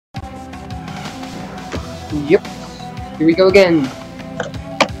Yep, here we go again.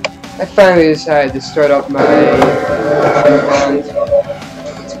 I finally decided to start up my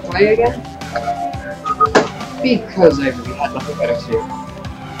to play again because I really had nothing better to do,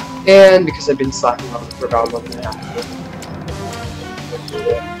 and because I've been slacking on for about a month and a half.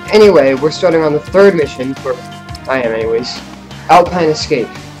 Anyway, we're starting on the third mission, for I am anyways. Alpine escape.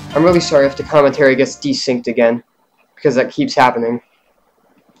 I'm really sorry if the commentary gets desynced again, because that keeps happening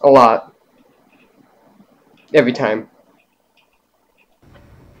a lot every time.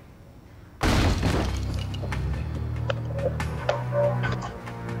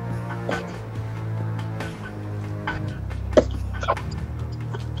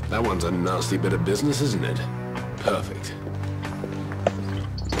 That one's a nasty bit of business, isn't it? Perfect.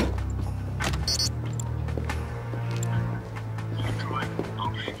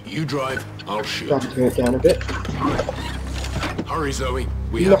 You drive, I'll shoot. Got to turn it down a bit. Hurry, Zoe.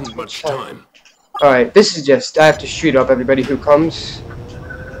 We haven't much time. Alright, this is just, I have to shoot up everybody who comes.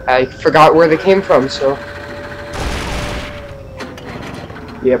 I forgot where they came from, so...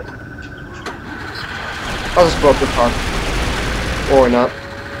 Yep. I'll just blow up the car. Or not.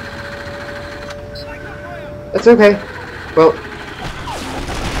 That's okay. Well,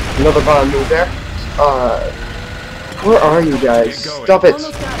 another bomb move there. Where are you guys? Stop it.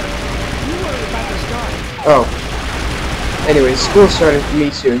 Oh. Anyway, school's starting for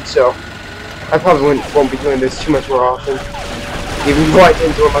me soon, so I probably won't be doing this too much more often. Even though I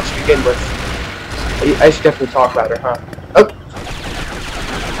didn't do it much to begin with. I should definitely talk louder, huh? Oh!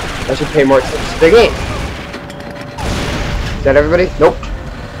 I should pay more attention to the game. Is that everybody? Nope.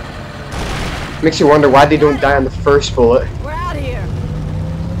 Makes you wonder why they don't die on the first bullet. We're out of here.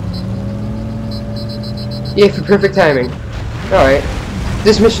 Yay for perfect timing. Alright.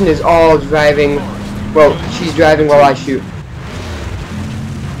 This mission is all driving. Well, she's driving while I shoot.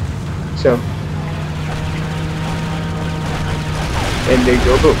 So. And there you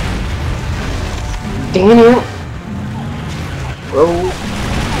go, boom. Daniel! Whoa.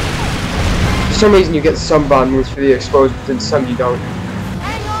 For some reason you get some bomb moves for the explosions and some you don't.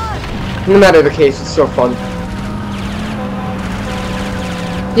 No matter the case, it's still fun.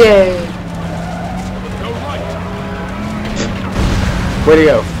 Yay! Way to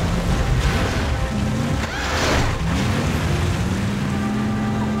go.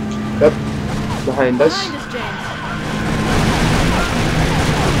 Yep. Behind us.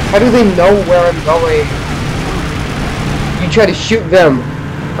 How do they know where I'm going? You try to shoot them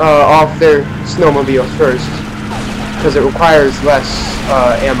off their snowmobiles first, because it requires less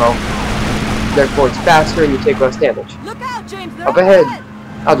ammo. Therefore, it's faster and you take less damage. Look out, James, Up ahead.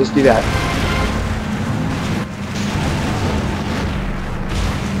 I'll just do that.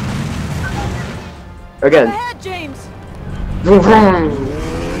 Again. Up ahead, James.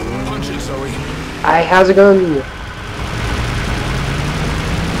 Punch it, Zoe. I has a gun.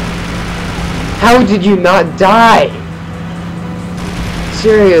 How did you not die?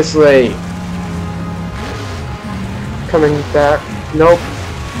 Seriously. Coming back. Nope.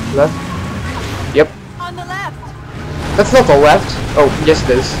 Left. Yep. On the left. That's not the left. Oh, yes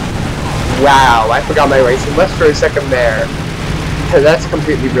it is. Wow, I forgot my racing left for a second there. That's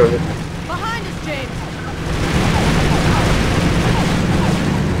completely brilliant. Behind us, James.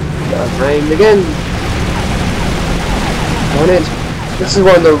 Got framed again. On it. This is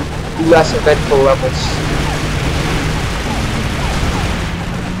one of the less eventful levels.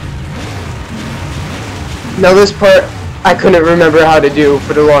 Now this part, I couldn't remember how to do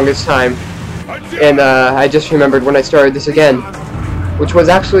for the longest time. And I just remembered when I started this again. Which was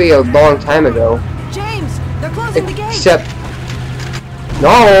actually a long time ago. James, they're closing the gate. Except...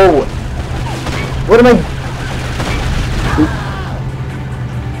 No! What am I...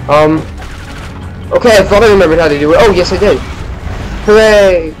 Okay, I thought I remembered how to do it. Oh, yes I did.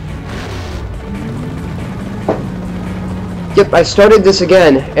 Hooray! Yep, I started this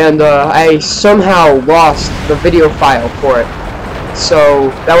again, and I somehow lost the video file for it. So,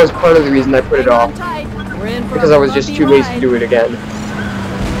 that was part of the reason I put it off. Because I was just too lazy to do it again.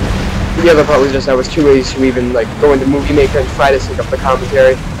 The other part was just I was too lazy to even like go into Movie Maker and try to sync up the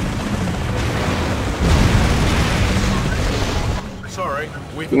commentary. Sorry,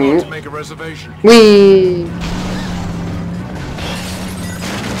 we forgot to make a reservation. Whee!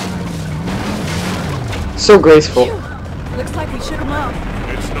 So graceful. Looks like we shook him up.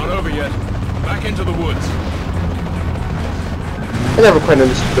 It's not over yet. Back into the woods. I never quite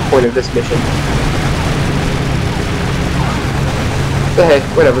understood the point of this mission. But hey,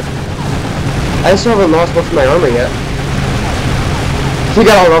 whatever. I still haven't lost most of my armor yet. You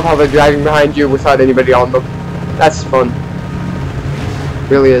gotta love how they're driving behind you without anybody on them. That's fun.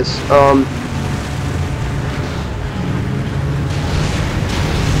 Really is.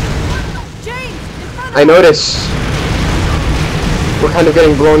 I notice we're kind of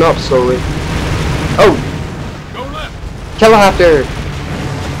getting blown up slowly. Oh! Go left. Helicopter!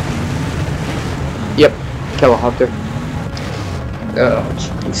 Yep, helicopter. Oh,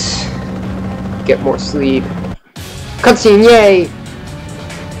 jeez. Get more sleep. Cutscene, yay!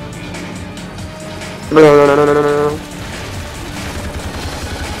 No.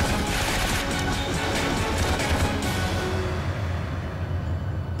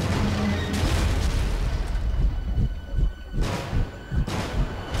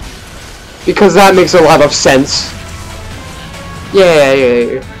 Because that makes a lot of sense.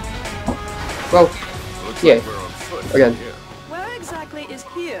 Yeah. Well, Looks yeah. like we're on foot. Again. Here. Where exactly is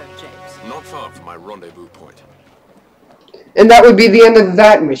here, James? Not far from my rendezvous point. And that would be the end of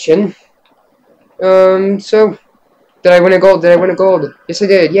that mission. So, did I win a gold? Yes, I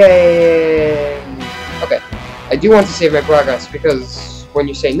did. Yay! Okay. I do want to save my progress, because when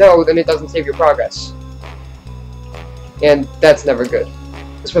you say no, then it doesn't save your progress. And that's never good.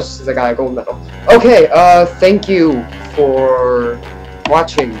 Especially since I got a gold medal. Okay, thank you for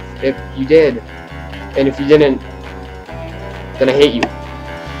watching, if you did. And if you didn't, then I hate you.